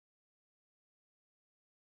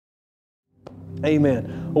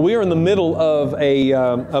Amen. Well, we are in the middle of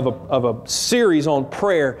a series on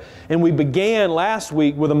prayer, and we began last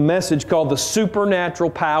week with a message called The Supernatural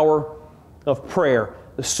Power of Prayer.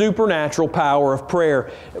 The supernatural power of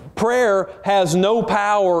prayer. Prayer has no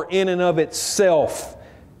power in and of itself.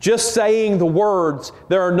 Just saying the words,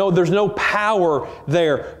 there's no power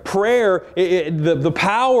there. Prayer, the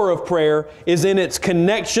power of prayer is in its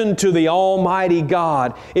connection to the Almighty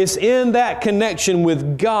God. It's in that connection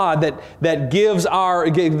with God that gives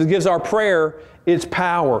our prayer its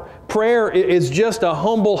power. Prayer is just a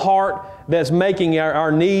humble heart that's making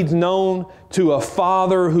our needs known to a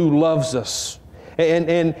Father who loves us.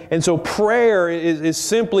 And so prayer is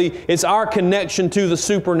simply, it's our connection to the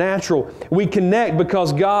supernatural. We connect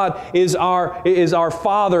because God is our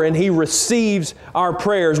Father and He receives our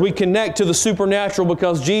prayers. We connect to the supernatural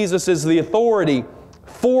because Jesus is the authority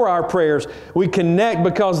for our prayers. We connect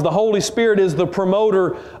because the Holy Spirit is the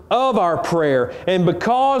promoter of our prayer. And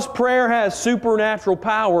because prayer has supernatural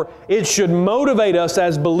power, it should motivate us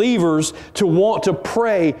as believers to want to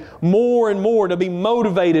pray more and more, to be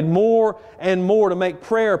motivated more and more to make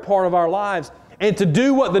prayer part of our lives, and to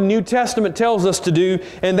do what the New Testament tells us to do,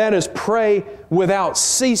 and that is pray without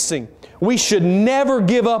ceasing. We should never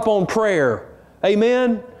give up on prayer.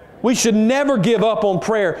 Amen? We should never give up on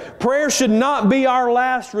prayer. Prayer should not be our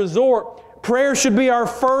last resort. Prayer should be our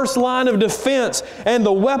first line of defense and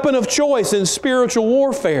the weapon of choice in spiritual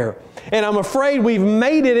warfare. And I'm afraid we've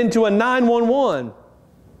made it into a 911.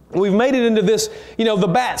 We've made it into this,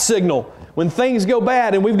 the bat signal. When things go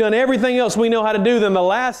bad and we've done everything else we know how to do, then the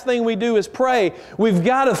last thing we do is pray. We've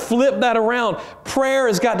got to flip that around. Prayer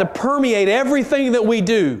has got to permeate everything that we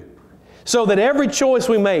do, so that every choice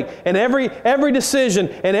we make and every decision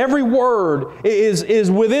and every word is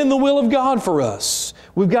within the will of God for us.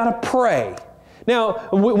 We've got to pray. Now,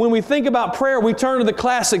 when we think about prayer, we turn to the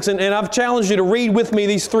classics, and I've challenged you to read with me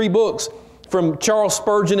these 3 books from Charles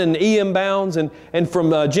Spurgeon and E.M. Bounds and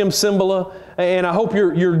from Jim Cymbala. And I hope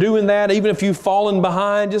you're doing that. Even if you've fallen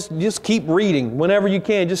behind, just keep reading. Whenever you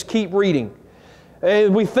can, just keep reading.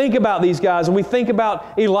 And we think about these guys, and we think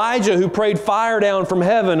about Elijah who prayed fire down from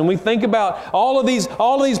heaven, and we think about all of these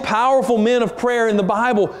powerful men of prayer in the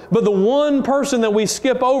Bible. But the one person that we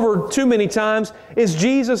skip over too many times is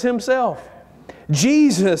Jesus Himself.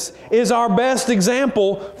 Jesus is our best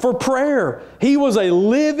example for prayer. He was a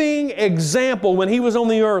living example when He was on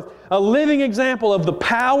the earth, a living example of the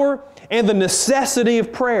power and the necessity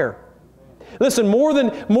of prayer. Listen, more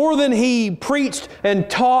than He preached and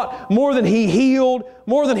taught, more than He healed,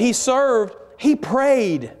 more than He served, He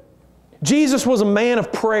prayed. Jesus was a man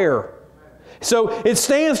of prayer. So it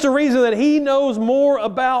stands to reason that He knows more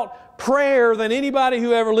about prayer than anybody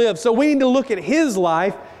who ever lived. So we need to look at His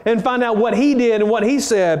life and find out what He did and what He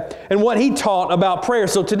said and what He taught about prayer.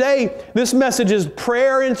 So today, this message is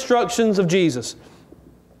prayer instructions of Jesus.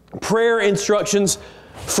 Prayer instructions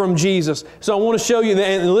from Jesus. So I want to show you,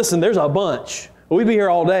 and listen, there's a bunch. We'd be here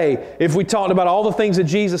all day if we talked about all the things that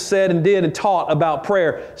Jesus said and did and taught about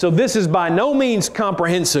prayer. So this is by no means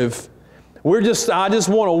comprehensive. I just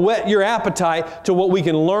want to whet your appetite to what we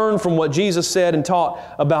can learn from what Jesus said and taught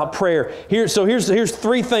about prayer. Here's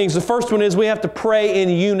 3 things. The first one is we have to pray in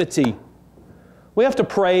unity. We have to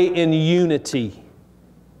pray in unity.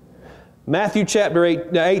 Matthew chapter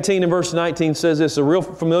 18 and verse 19 says this, a real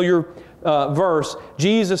familiar verse.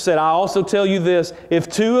 Jesus said, I also tell you this, if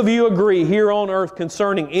 2 of you agree here on earth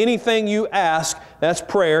concerning anything you ask, that's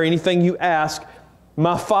prayer, anything you ask,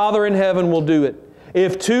 my Father in heaven will do it.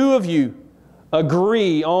 If 2 of you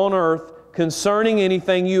agree on earth concerning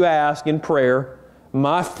anything you ask in prayer,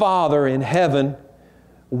 my Father in heaven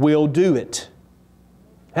will do it.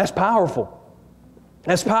 That's powerful.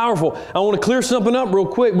 That's powerful. I want to clear something up real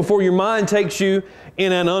quick before your mind takes you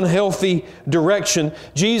in an unhealthy direction.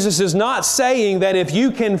 Jesus is not saying that if you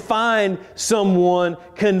can find someone,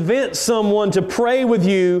 convince someone to pray with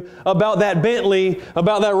you about that Bentley,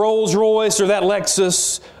 about that Rolls Royce or that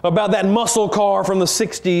Lexus, about that muscle car from the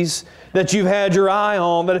 60s that you've had your eye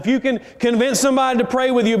on, that if you can convince somebody to pray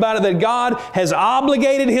with you about it, that God has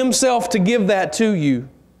obligated Himself to give that to you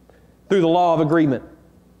through the law of agreement.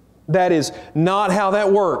 That is not how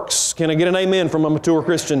that works. Can I get an amen from a mature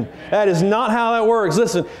Christian? That is not how that works.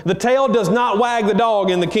 Listen, the tail does not wag the dog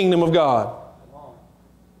in the kingdom of God.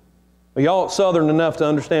 Are y'all southern enough to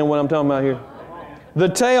understand what I'm talking about here? The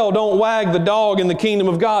tail don't wag the dog in the kingdom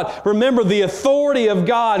of God. Remember, the authority of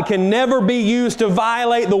God can never be used to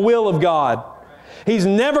violate the will of God. He's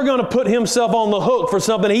never going to put Himself on the hook for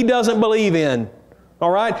something He doesn't believe in. All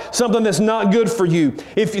right? Something that's not good for you.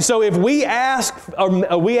 If we ask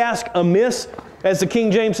amiss as the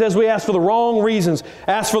King James says, we ask for the wrong reasons,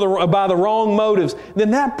 ask for by the wrong motives,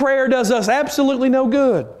 then that prayer does us absolutely no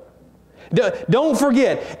good. Don't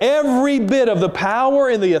forget, every bit of the power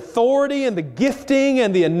and the authority and the gifting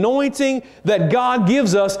and the anointing that God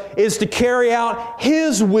gives us is to carry out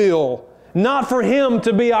His will, not for Him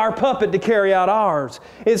to be our puppet to carry out ours.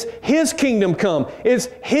 It's His kingdom come. It's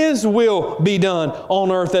His will be done on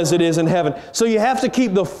earth as it is in heaven. So you have to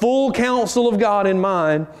keep the full counsel of God in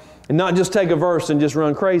mind and not just take a verse and just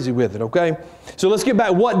run crazy with it, okay? So let's get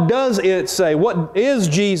back. What does it say? What is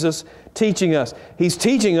Jesus teaching us? He's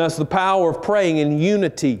teaching us the power of praying in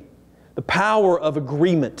unity, the power of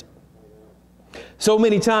agreement. So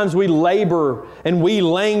many times we labor and we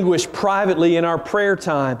languish privately in our prayer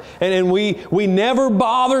time, and we never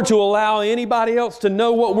bother to allow anybody else to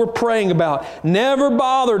know what we're praying about. Never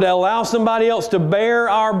bother to allow somebody else to bear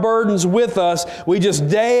our burdens with us. We just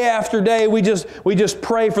day after day, we just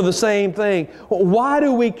pray for the same thing. Why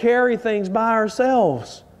do we carry things by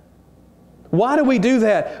ourselves? Why do we do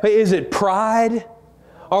that? Is it pride?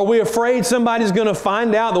 Are we afraid somebody's going to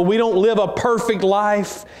find out that we don't live a perfect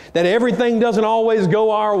life, that everything doesn't always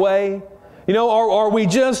go our way? You know, are we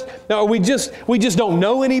just don't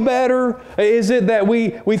know any better? Is it that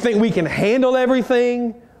we think we can handle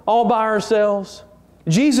everything all by ourselves?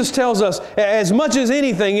 Jesus tells us, as much as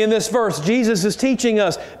anything in this verse, Jesus is teaching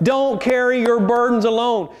us, don't carry your burdens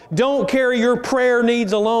alone. Don't carry your prayer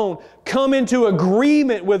needs alone. Come into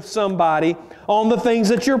agreement with somebody on the things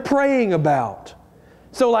that you're praying about.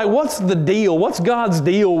 So what's the deal? What's God's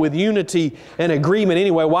deal with unity and agreement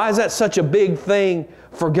anyway? Why is that such a big thing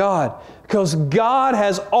for God? Because God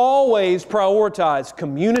has always prioritized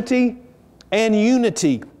community and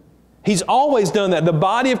unity. He's always done that. The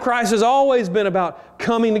body of Christ has always been about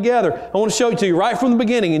coming together. I want to show it to you right from the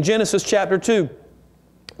beginning in Genesis chapter 2.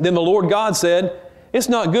 Then the Lord God said, it's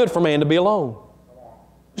not good for man to be alone.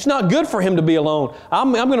 It's not good for him to be alone.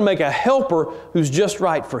 I'm going to make a helper who's just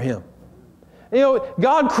right for him. You know,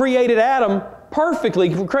 God created Adam perfectly.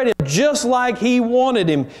 He created him just like He wanted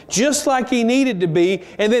him, just like he needed to be.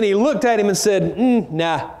 And then He looked at him and said,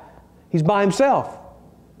 nah, he's by himself.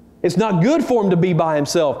 It's not good for him to be by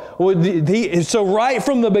himself. So right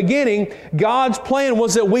from the beginning, God's plan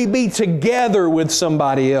was that we be together with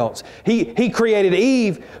somebody else. He created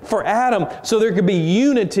Eve for Adam so there could be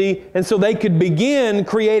unity and so they could begin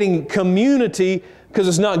creating community, because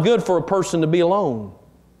it's not good for a person to be alone.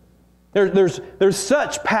 There's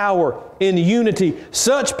such power in unity,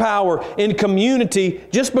 such power in community,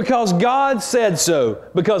 just because God said so,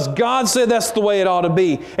 because God said that's the way it ought to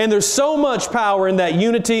be. And there's so much power in that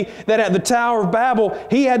unity that at the Tower of Babel,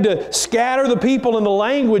 He had to scatter the people in the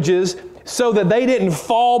languages so that they didn't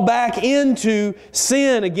fall back into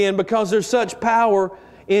sin again, because there's such power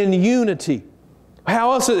in unity.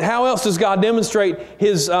 How else does God demonstrate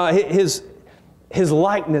His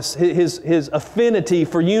likeness, His affinity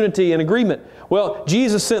for unity and agreement? Well,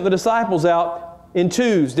 Jesus sent the disciples out in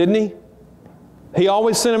twos, didn't He? He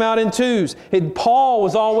always sent them out in twos. Paul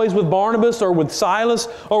was always with Barnabas or with Silas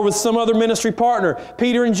or with some other ministry partner.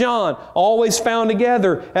 Peter and John always found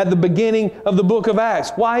together at the beginning of the book of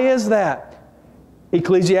Acts. Why is that?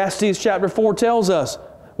 Ecclesiastes chapter 4 tells us.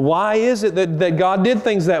 Why is it that God did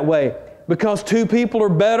things that way? Because two people are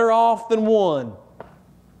better off than one.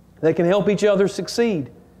 They can help each other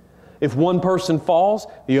succeed. If one person falls,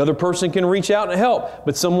 the other person can reach out and help.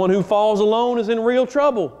 But someone who falls alone is in real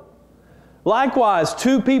trouble. Likewise,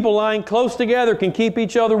 two people lying close together can keep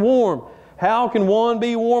each other warm. How can one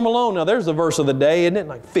be warm alone? Now there's the verse of the day, isn't it?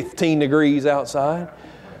 Like 15 degrees outside.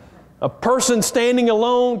 A person standing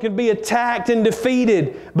alone can be attacked and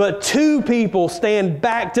defeated, but two people stand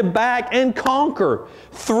back to back and conquer.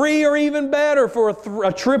 Three are even better, for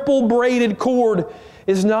a triple braided cord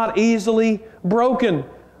is not easily broken.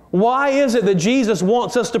 Why is it that Jesus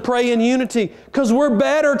wants us to pray in unity? Because we're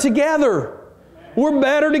better together. We're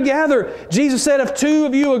better together. Jesus said, if two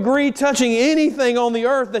of you agree touching anything on the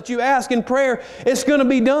earth that you ask in prayer, it's going to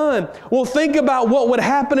be done. Well, think about what would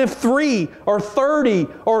happen if 3 or 30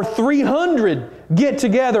 or 300 get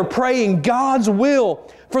together praying God's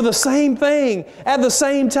will for the same thing at the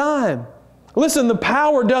same time. Listen, the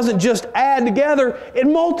power doesn't just add together, it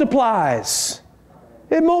multiplies.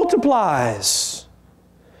 It multiplies.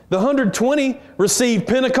 The 120 received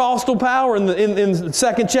Pentecostal power in the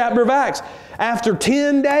second chapter of Acts. After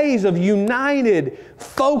 10 days of united,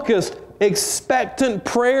 focused, expectant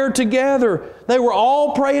prayer together, they were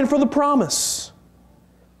all praying for the promise.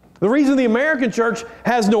 The reason the American church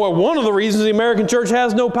one of the reasons the American church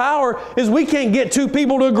has no power is we can't get two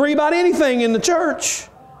people to agree about anything in the church.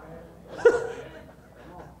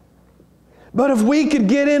 But if we could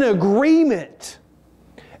get in agreement,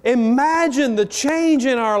 imagine the change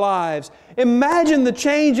in our lives. Imagine the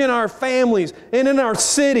change in our families and in our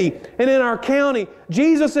city and in our county.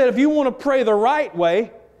 Jesus said if you want to pray the right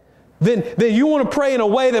way, then you want to pray in a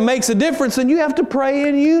way that makes a difference, then you have to pray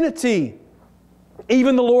in unity.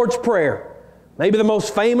 Even the Lord's Prayer, maybe the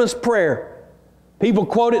most famous prayer. People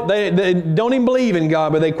quote it, they don't even believe in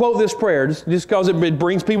God, but they quote this prayer just because it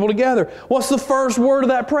brings people together. What's the first word of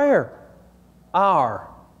that prayer? Our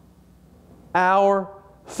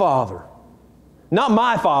Father. Not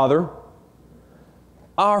my Father,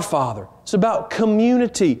 our Father. It's about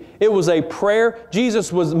community. It was a prayer.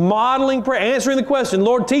 Jesus was modeling prayer, answering the question,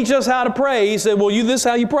 Lord, teach us how to pray. He said, well, this is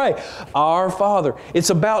how you pray. Our Father.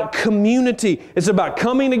 It's about community. It's about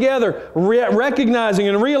coming together, recognizing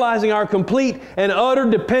and realizing our complete and utter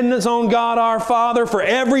dependence on God our Father for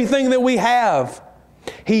everything that we have.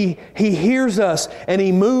 He hears us and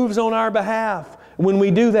He moves on our behalf when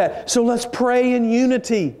we do that. So let's pray in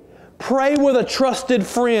unity. Pray with a trusted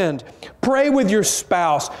friend. Pray with your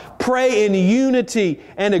spouse. Pray in unity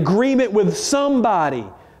and agreement with somebody.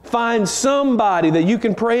 Find somebody that you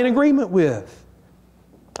can pray in agreement with.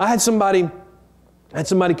 I had somebody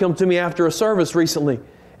come to me after a service recently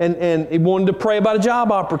and he wanted to pray about a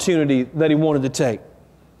job opportunity that he wanted to take.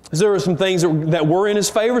 There were some things that were in his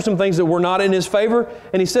favor, some things that were not in his favor.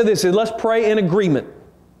 And he said this, let's pray in agreement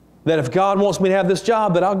that if God wants me to have this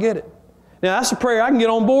job, that I'll get it. Now, that's a prayer I can get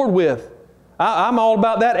on board with. I'm all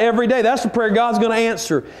about that every day. That's the prayer God's going to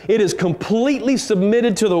answer. It is completely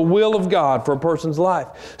submitted to the will of God for a person's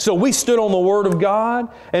life. So we stood on the Word of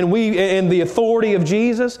God and the authority of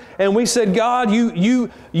Jesus, and we said, God, you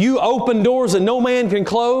open doors that no man can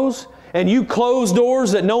close, and you close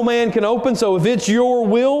doors that no man can open. So if it's your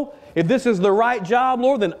will, if this is the right job,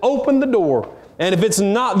 Lord, then open the door. And if it's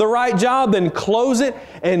not the right job, then close it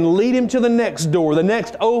and lead him to the next door, the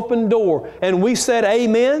next open door. And we said,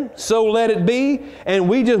 amen, so let it be. And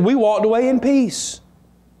we walked away in peace.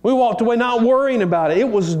 We walked away not worrying about it. It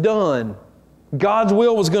was done. God's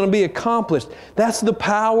will was going to be accomplished. That's the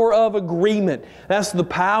power of agreement. That's the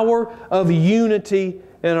power of unity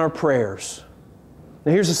in our prayers.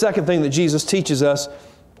 Now here's the second thing that Jesus teaches us.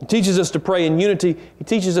 He teaches us to pray in unity. He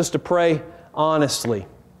teaches us to pray honestly.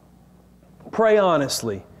 Pray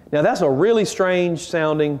honestly. Now that's a really strange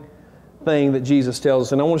sounding thing that Jesus tells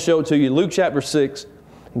us, and I want to show it to you. Luke chapter 6.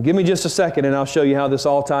 And give me just a second and I'll show you how this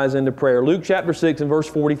all ties into prayer. Luke chapter 6 and verse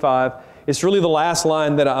 45. It's really the last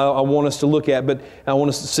line that I want us to look at, but I want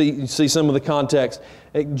us to see some of the context.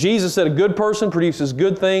 Jesus said a good person produces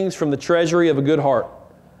good things from the treasury of a good heart.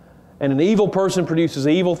 And an evil person produces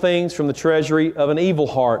evil things from the treasury of an evil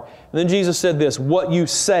heart. And then Jesus said this, what you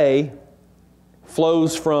say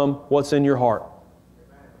flows from what's in your heart.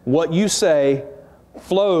 What you say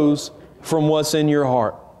flows from what's in your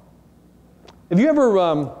heart. Have you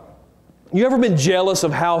ever been jealous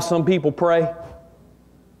of how some people pray?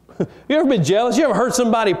 You ever been jealous? You ever heard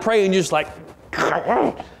somebody pray and you're just like,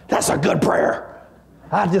 that's a good prayer.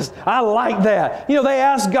 I like that. You know, they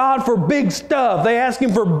ask God for big stuff. They ask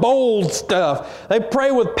Him for bold stuff. They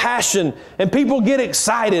pray with passion and people get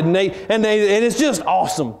excited and it's just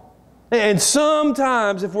awesome. And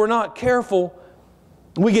sometimes, if we're not careful,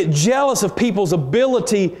 we get jealous of people's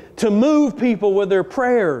ability to move people with their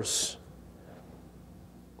prayers.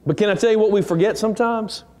 But can I tell you what we forget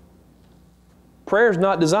sometimes? Prayer is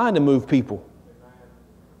not designed to move people.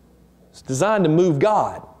 It's designed to move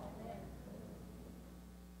God.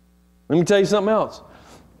 Let me tell you something else.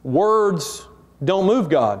 Words don't move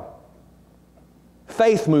God.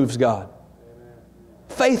 Faith moves God.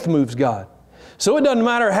 Faith moves God. So it doesn't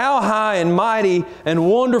matter how high and mighty and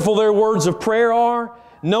wonderful their words of prayer are,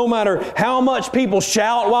 no matter how much people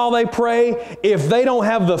shout while they pray, if they don't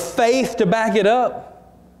have the faith to back it up,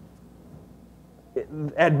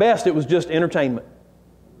 at best it was just entertainment.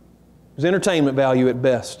 It was entertainment value at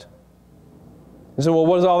best. And so, well,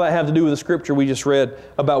 what does all that have to do with the scripture we just read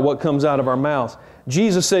about what comes out of our mouths?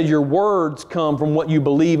 Jesus said your words come from what you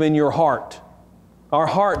believe in your heart. Our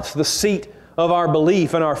heart's the seat of our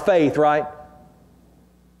belief and our faith, right?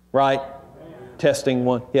 Right? Testing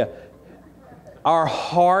one. Yeah. Our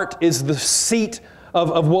heart is the seat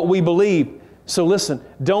of what we believe. So listen,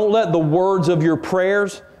 don't let the words of your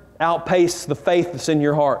prayers outpace the faith that's in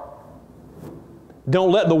your heart.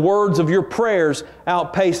 Don't let the words of your prayers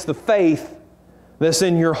outpace the faith that's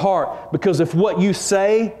in your heart. Because if what you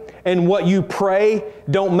say and what you pray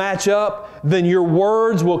don't match up, then your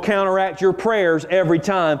words will counteract your prayers every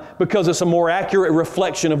time because it's a more accurate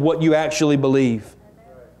reflection of what you actually believe.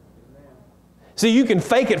 See, you can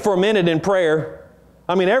fake it for a minute in prayer.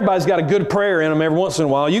 I mean, everybody's got a good prayer in them every once in a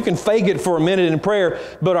while. You can fake it for a minute in prayer,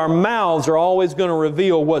 but our mouths are always going to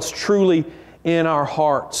reveal what's truly in our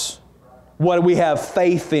hearts, what we have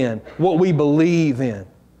faith in, what we believe in.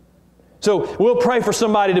 So we'll pray for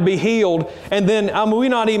somebody to be healed, and then we're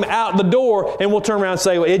not even out the door, and we'll turn around and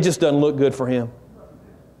say, well, it just doesn't look good for him.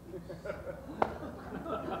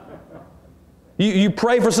 You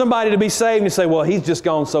pray for somebody to be saved, and you say, well, he's just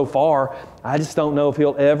gone so far, I just don't know if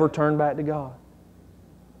he'll ever turn back to God.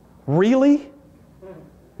 Really?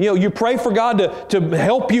 You know, you pray for God to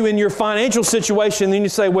help you in your financial situation, and then you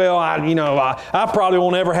say, well, I probably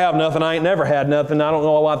won't ever have nothing. I ain't never had nothing. I don't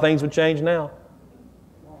know why things would change now.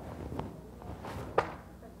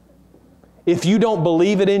 If you don't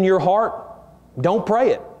believe it in your heart, don't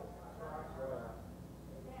pray it.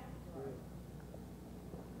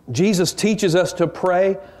 Jesus teaches us to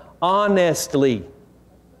pray honestly.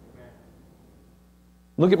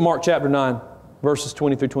 Look at Mark chapter 9, verses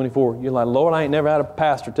 20 through 24. You're like, Lord, I ain't never had a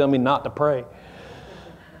pastor tell me not to pray.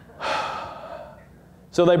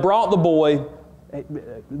 So they brought the boy.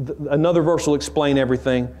 Another verse will explain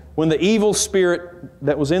everything. When the evil spirit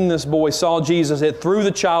that was in this boy saw Jesus, it threw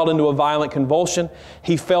the child into a violent convulsion.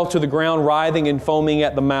 He fell to the ground, writhing and foaming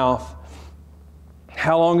at the mouth.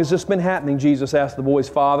 How long has this been happening? Jesus asked the boy's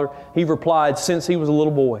father. He replied, since he was a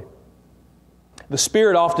little boy. The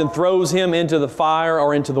spirit often throws him into the fire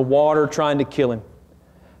or into the water, trying to kill him.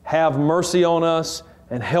 Have mercy on us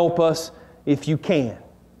and help us if you can.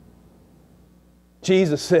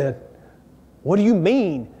 Jesus said, what do you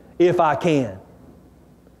mean, if I can?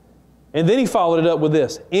 And then He followed it up with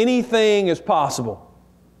this. Anything is possible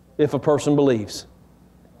if a person believes.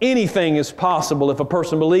 Anything is possible if a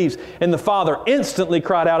person believes. And the father instantly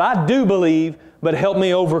cried out, I do believe, but help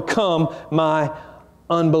me overcome my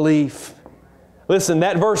unbelief. Listen,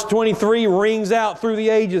 that verse 23 rings out through the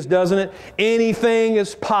ages, doesn't it? Anything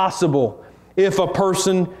is possible if a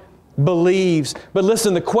person believes. But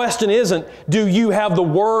listen, the question isn't, do you have the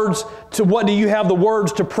words to, what do you have the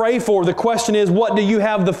words to pray for? The question is, what do you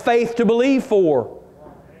have the faith to believe for?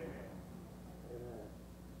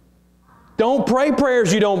 Don't pray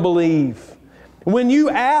prayers you don't believe. When you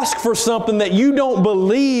ask for something that you don't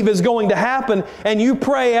believe is going to happen, and you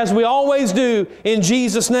pray, as we always do, in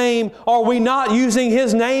Jesus' name, are we not using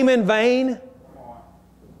His name in vain?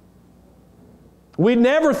 We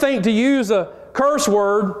never think to use a curse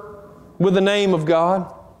word with the name of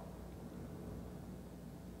God.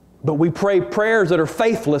 But we pray prayers that are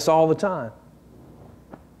faithless all the time.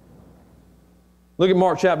 Look at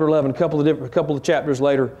Mark chapter 11, a couple of chapters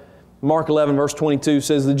later. Mark 11, verse 22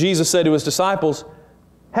 says that Jesus said to His disciples,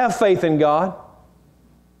 have faith in God.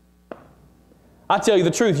 I tell you the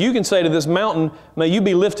truth, you can say to this mountain, may you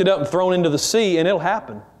be lifted up and thrown into the sea, and it'll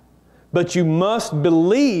happen. But you must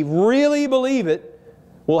believe, really believe it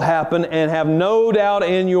will happen, and have no doubt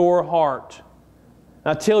in your heart.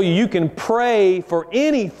 I tell you, you can pray for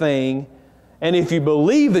anything, and if you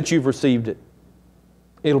believe that you've received it,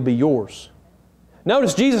 it'll be yours.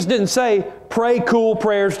 Notice Jesus didn't say, pray cool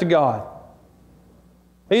prayers to God.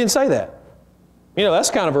 He didn't say that. You know,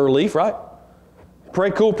 that's kind of a relief, right?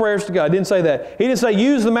 Pray cool prayers to God. He didn't say that. He didn't say,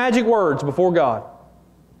 use the magic words before God.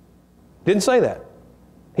 Didn't say that.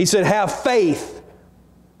 He said, have faith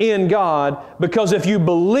in God, because if you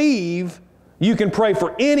believe, you can pray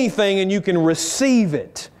for anything and you can receive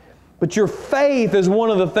it. But your faith is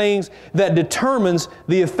one of the things that determines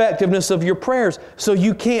the effectiveness of your prayers. So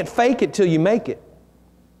you can't fake it till you make it.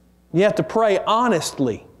 You have to pray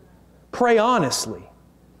honestly. Pray honestly.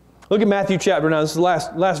 Look at Matthew chapter 9. This is the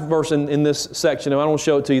last verse in this section. I don't want to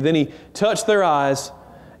show it to you. Then He touched their eyes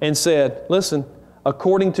and said, listen,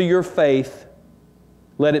 according to your faith,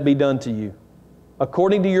 let it be done to you.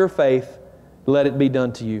 According to your faith, let it be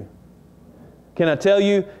done to you. Can I tell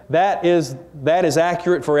you, that is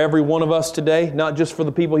accurate for every one of us today, not just for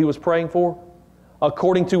the people He was praying for.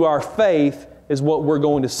 According to our faith is what we're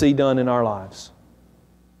going to see done in our lives.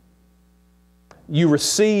 You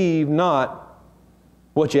receive not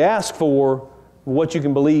what you ask for, but what you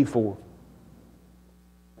can believe for.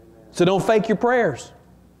 So don't fake your prayers.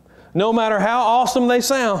 No matter how awesome they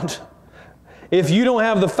sound, if you don't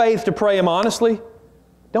have the faith to pray them honestly,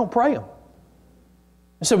 don't pray them.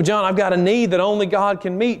 I said, well, John, I've got a need that only God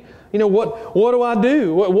can meet. You know, what do I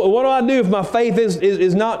do? What do I do if my faith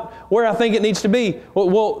is not where I think it needs to be?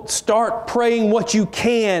 Well, start praying what you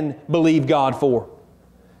can believe God for.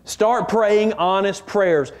 Start praying honest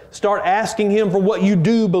prayers. Start asking Him for what you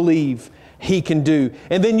do believe He can do.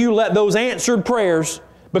 And then you let those answered prayers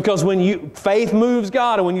Because when faith moves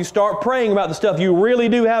God, and when you start praying about the stuff you really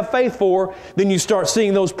do have faith for, then you start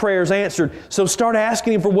seeing those prayers answered. So start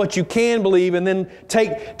asking Him for what you can believe, and then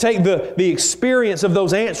take the experience of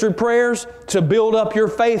those answered prayers to build up your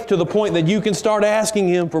faith to the point that you can start asking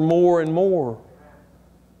Him for more and more.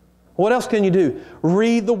 What else can you do?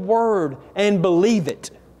 Read the Word and believe it.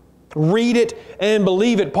 Read it and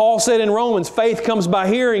believe it. Paul said in Romans, faith comes by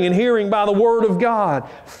hearing, and hearing by the Word of God.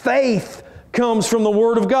 Faith comes from the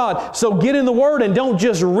Word of God. So get in the Word and don't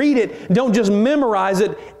just read it, don't just memorize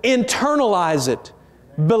it, internalize it.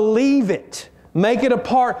 Believe it. Make it a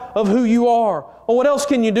part of who you are. Well, what else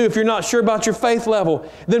can you do if you're not sure about your faith level?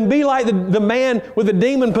 Then be like the man with the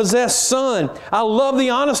demon-possessed son. I love the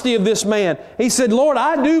honesty of this man. He said, Lord,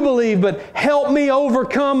 I do believe, but help me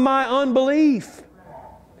overcome my unbelief.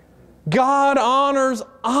 God honors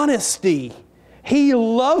honesty. He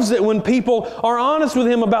loves it when people are honest with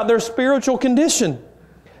Him about their spiritual condition.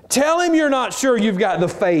 Tell Him you're not sure you've got the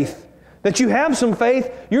faith, that you have some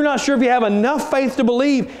faith. You're not sure if you have enough faith to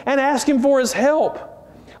believe, and ask Him for His help.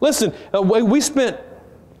 Listen, we spent,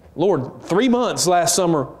 3 months last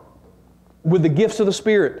summer with the gifts of the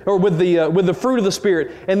Spirit, or with the fruit of the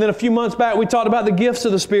Spirit. And then a few months back we talked about the gifts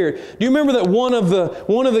of the Spirit. Do you remember that one of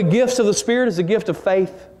the gifts of the Spirit is the gift of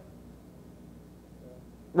faith?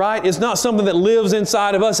 Right? It's not something that lives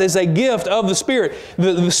inside of us. It's a gift of the Spirit.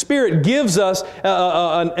 The Spirit gives us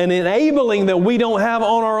an enabling that we don't have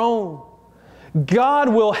on our own. God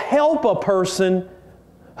will help a person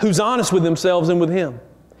who's honest with themselves and with Him.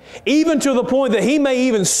 Even to the point that He may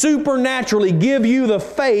even supernaturally give you the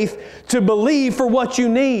faith to believe for what you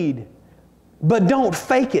need. But don't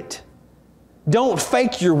fake it. Don't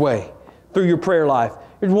fake your way through your prayer life.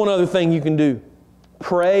 Here's one other thing you can do.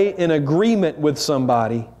 Pray in agreement with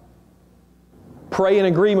somebody. Pray in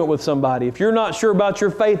agreement with somebody. If you're not sure about your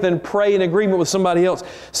faith, then pray in agreement with somebody else.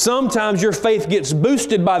 Sometimes your faith gets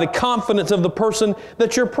boosted by the confidence of the person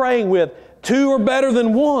that you're praying with. 2 are better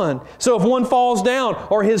than 1. So if one falls down,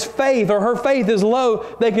 or his faith or her faith is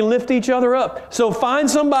low, they can lift each other up. So find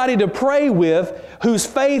somebody to pray with whose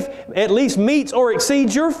faith at least meets or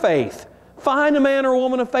exceeds your faith. Find a man or a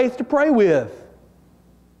woman of faith to pray with.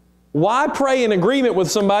 Why pray in agreement with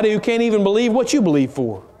somebody who can't even believe what you believe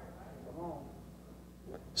for?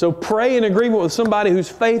 So pray in agreement with somebody whose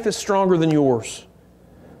faith is stronger than yours.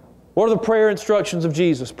 What are the prayer instructions of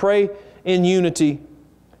Jesus? Pray in unity.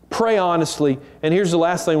 Pray honestly. And here's the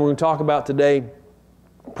last thing we're going to talk about today.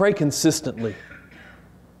 Pray consistently.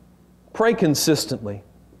 Pray consistently.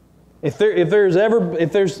 If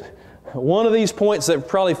there's one of these points that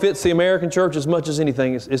probably fits the American church as much as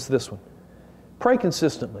anything, it's this one. Pray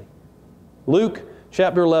consistently. Luke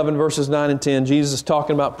chapter 11, verses 9 and 10, Jesus is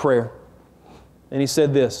talking about prayer. And He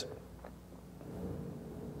said this,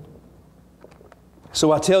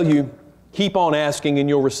 "So I tell you, keep on asking and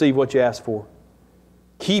you'll receive what you ask for.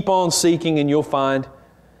 Keep on seeking and you'll find.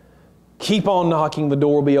 Keep on knocking, the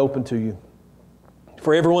door will be open to you.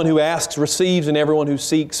 For everyone who asks receives, and everyone who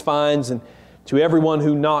seeks finds, and to everyone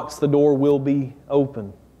who knocks the door will be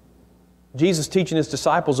open." Jesus teaching His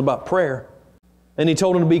disciples about prayer. And He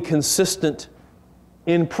told them to be consistent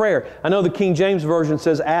in prayer. I know the King James Version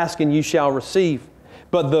says, ask and you shall receive.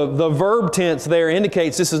 But the verb tense there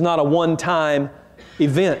indicates this is not a one-time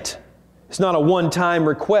event. It's not a one-time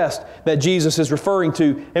request that Jesus is referring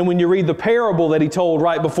to. And when you read the parable that He told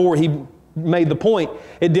right before He made the point,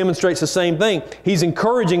 it demonstrates the same thing. He's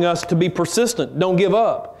encouraging us to be persistent. Don't give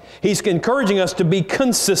up. He's encouraging us to be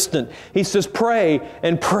consistent. He says pray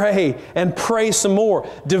and pray and pray some more.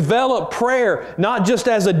 Develop prayer not just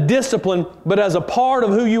as a discipline, but as a part of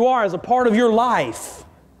who you are, as a part of your life.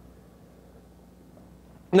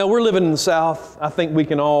 Now, we're living in the South. I think we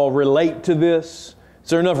can all relate to this. Is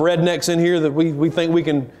there enough rednecks in here that we think we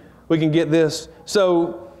can get this?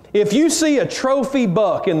 So, if you see a trophy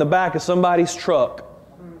buck in the back of somebody's truck,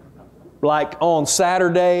 like on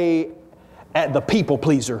Saturday at the People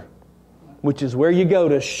Pleaser, which is where you go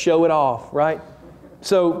to show it off, right?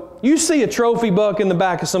 So you see a trophy buck in the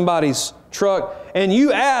back of somebody's truck and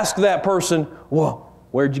you ask that person, well,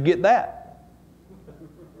 where'd you get that?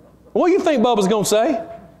 What do you think Bubba's going to say?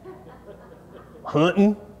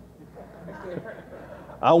 Hunting.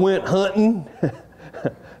 I went hunting.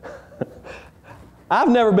 I've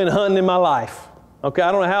never been hunting in my life. Okay,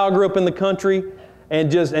 I don't know how I grew up in the country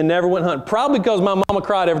and never went hunting. Probably because my mama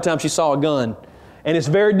cried every time she saw a gun. And it's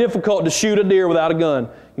very difficult to shoot a deer without a gun.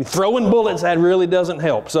 You throwing bullets, that really doesn't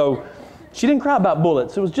help. So she didn't cry about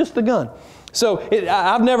bullets. It was just the gun. So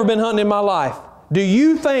I've never been hunting in my life. Do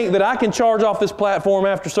you think that I can charge off this platform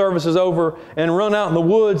after service is over and run out in the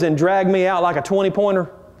woods and drag me out like a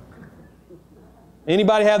 20-pointer?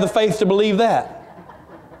 Anybody have the faith to believe that?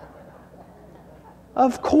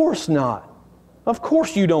 Of course not. Of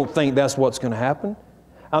course you don't think that's what's going to happen.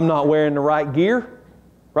 I'm not wearing the right gear,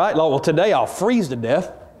 right? Well, today I'll freeze to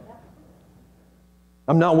death.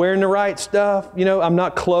 I'm not wearing the right stuff. I'm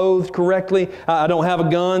not clothed correctly. I don't have a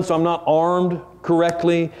gun, so I'm not armed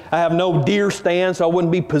correctly. I have no deer stand, so I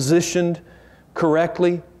wouldn't be positioned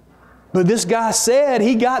correctly. But this guy said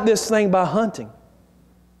he got this thing by hunting.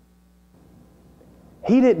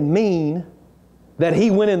 He didn't mean that he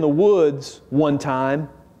went in the woods one time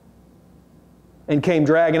and came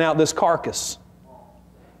dragging out this carcass.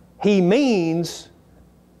 He means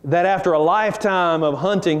that after a lifetime of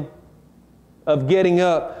hunting, of getting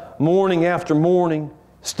up morning after morning,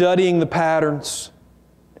 studying the patterns,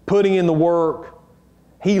 putting in the work,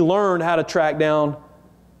 he learned how to track down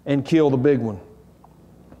and kill the big one.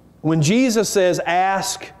 When Jesus says,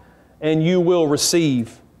 ask and you will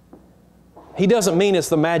receive, He doesn't mean it's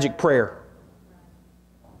the magic prayer.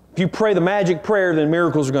 If you pray the magic prayer, then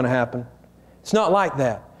miracles are going to happen. It's not like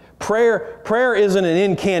that. Prayer isn't an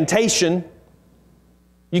incantation.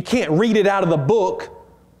 You can't read it out of the book,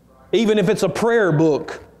 even if it's a prayer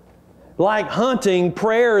book. Like hunting,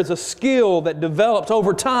 prayer is a skill that develops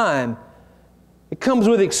over time. It comes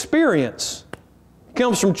with experience. It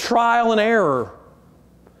comes from trial and error.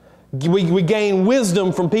 We gain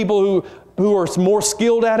wisdom from people who are more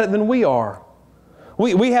skilled at it than we are.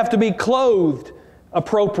 We have to be clothed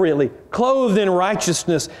appropriately, clothed in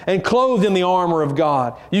righteousness and clothed in the armor of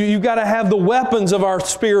God. You've got to have the weapons of our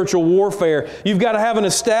spiritual warfare. You've got to have an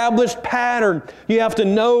established pattern. You have to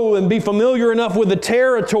know and be familiar enough with the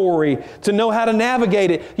territory to know how to navigate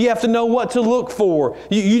it. You have to know what to look for.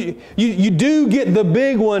 You do get the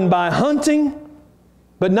big one by hunting,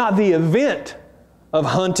 but not the event of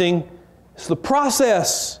hunting. It's the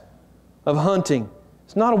process of hunting.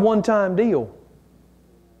 It's not a one-time deal.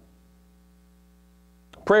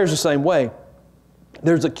 Prayer is the same way.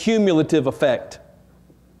 There's a cumulative effect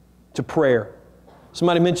to prayer.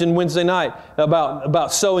 Somebody mentioned Wednesday night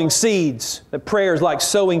about sowing seeds, that prayer is like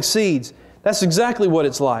sowing seeds. That's exactly what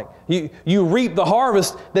it's like. You reap the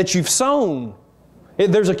harvest that you've sown.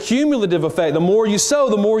 There's a cumulative effect. The more you sow,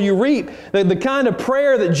 the more you reap. The kind of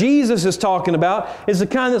prayer that Jesus is talking about is the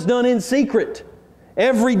kind that's done in secret.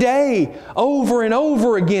 Every day, over and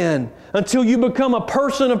over again, until you become a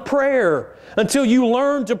person of prayer, until you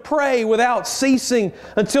learn to pray without ceasing,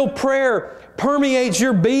 until prayer permeates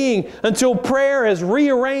your being, until prayer has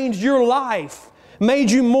rearranged your life, made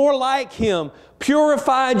you more like Him,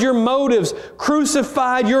 purified your motives,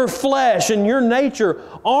 crucified your flesh and your nature,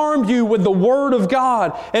 armed you with the Word of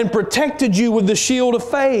God, and protected you with the shield of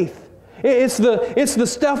faith. It's the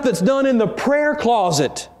stuff that's done in the prayer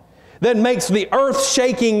closet that makes the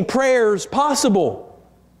earth-shaking prayers possible.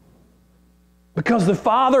 Because the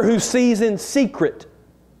Father who sees in secret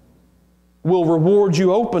will reward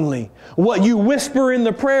you openly. What you whisper in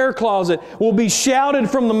the prayer closet will be shouted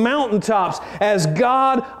from the mountaintops as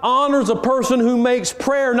God honors a person who makes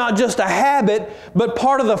prayer not just a habit, but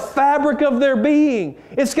part of the fabric of their being.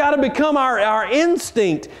 It's got to become our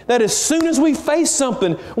instinct that as soon as we face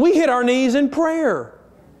something, we hit our knees in prayer.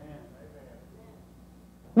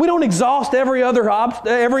 We don't exhaust every other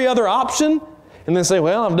option and then say,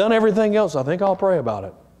 well, I've done everything else. I think I'll pray about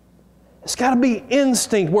it. It's got to be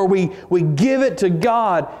instinct where we give it to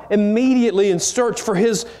God immediately and search for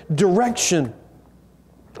His direction.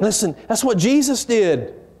 Listen, that's what Jesus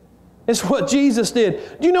did. It's what Jesus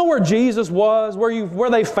did. Do you know where Jesus was? Where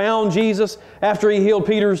they found Jesus after He healed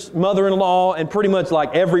Peter's mother-in-law and pretty much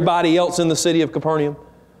like everybody else in the city of Capernaum?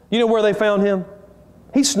 You know where they found Him?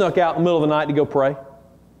 He snuck out in the middle of the night to go pray.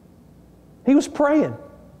 He was praying.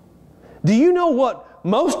 Do you know what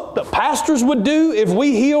most the pastors would do if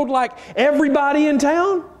we healed like everybody in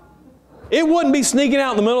town? It wouldn't be sneaking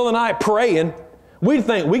out in the middle of the night praying. We'd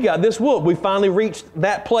think, we got this whoop. We finally reached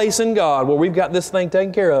that place in God where we've got this thing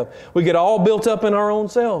taken care of. We get all built up in our own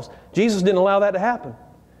selves. Jesus didn't allow that to happen.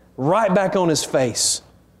 Right back on His face.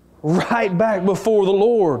 Right back before the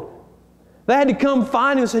Lord. They had to come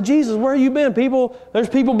find Him and say, Jesus, where have you been? There's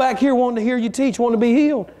people back here wanting to hear you teach, wanting to be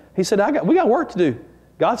healed. He said, we got work to do.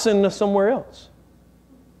 God's sending us somewhere else.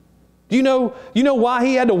 Do you know why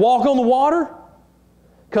He had to walk on the water?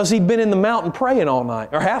 Because He'd been in the mountain praying all night,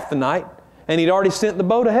 or half the night, and He'd already sent the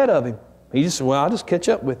boat ahead of Him. He just said, well, I'll just catch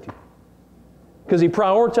up with you. Because He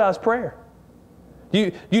prioritized prayer.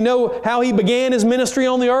 Do you know how He began His ministry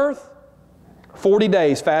on the earth? 40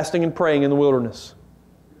 days fasting and praying in the wilderness.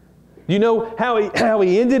 Do you know how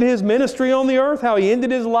He ended His ministry on the earth? How He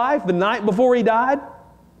ended His life the night before He died?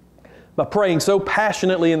 By praying so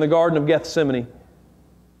passionately in the Garden of Gethsemane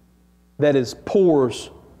that his pores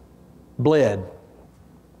bled.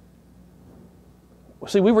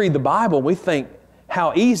 See, we read the Bible, we think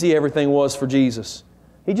how easy everything was for Jesus.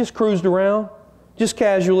 He just cruised around, just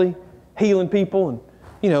casually, healing people and,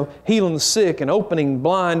 healing the sick and opening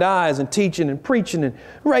blind eyes and teaching and preaching and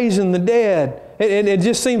raising the dead. It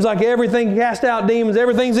just seems like everything, cast out demons,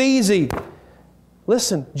 everything's easy.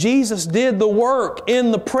 Listen, Jesus did the work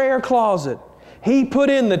in the prayer closet. He put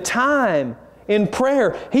in the time in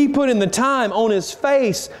prayer. He put in the time on His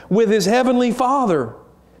face with His Heavenly Father.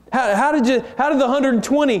 How did the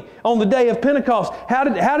 120 on the day of Pentecost, how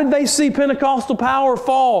did they see Pentecostal power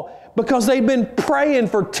fall? Because they'd been praying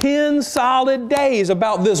for 10 solid days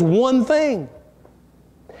about this one thing.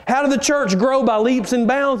 How did the church grow by leaps and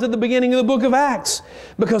bounds at the beginning of the book of Acts?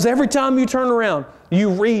 Because every time you turn around, you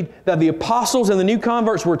read that the apostles and the new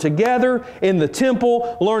converts were together in the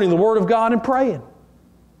temple, learning the Word of God and praying.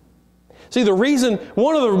 See,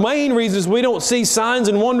 one of the main reasons we don't see signs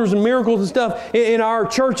and wonders and miracles and stuff in our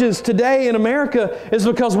churches today in America is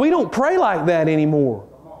because we don't pray like that anymore.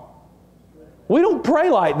 We don't pray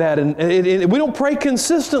like that, and we don't pray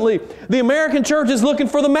consistently. The American church is looking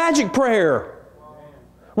for the magic prayer.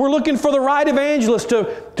 We're looking for the right evangelist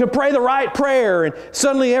to pray the right prayer, and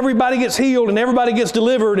suddenly everybody gets healed and everybody gets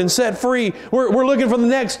delivered and set free. We're looking for the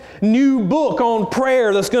next new book on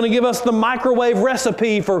prayer that's going to give us the microwave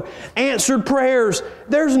recipe for answered prayers.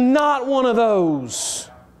 There's not one of those.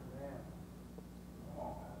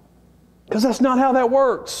 Because that's not how that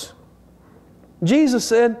works. Jesus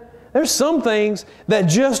said, there's some things that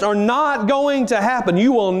just are not going to happen.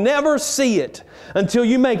 You will never see it until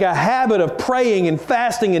you make a habit of praying and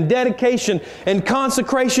fasting and dedication and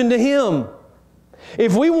consecration to Him.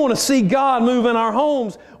 If we want to see God move in our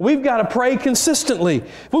homes, we've got to pray consistently.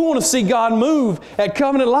 If we want to see God move at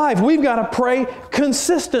Covenant Life, we've got to pray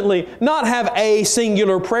consistently, not have a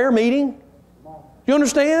singular prayer meeting. You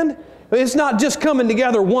understand? It's not just coming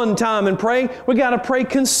together one time and praying. We've got to pray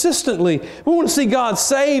consistently. If we want to see God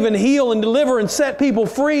save and heal and deliver and set people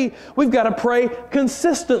free, we've got to pray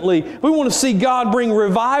consistently. If we want to see God bring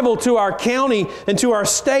revival to our county and to our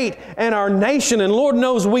state and our nation, and Lord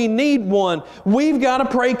knows we need one, we've got to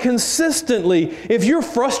pray consistently. If you're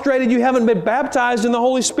frustrated you haven't been baptized in the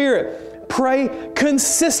Holy Spirit, pray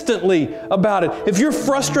consistently about it. If you're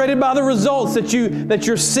frustrated by the results that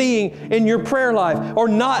you're seeing in your prayer life or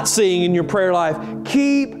not seeing in your prayer life,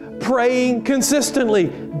 keep praying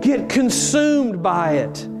consistently. Get consumed by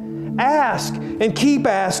it. Ask and keep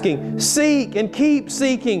asking. Seek and keep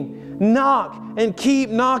seeking. Knock and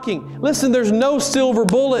keep knocking. Listen, there's no silver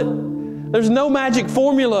bullet. There's no magic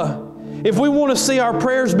formula. If we want to see our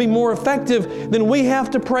prayers be more effective, then we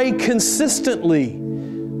have to pray consistently.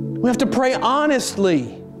 We have to pray honestly.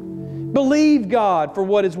 Believe God for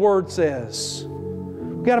what His Word says.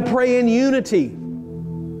 We've got to pray in unity.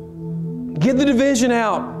 Get the division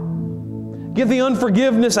out. Get the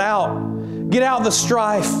unforgiveness out. Get out the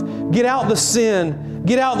strife. Get out the sin.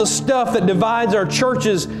 Get out the stuff that divides our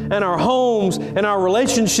churches and our homes and our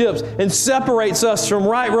relationships and separates us from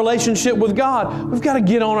right relationship with God. We've got to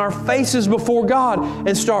get on our faces before God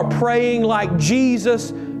and start praying like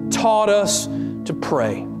Jesus taught us to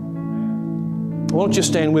pray. Why don't you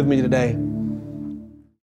stand with me today?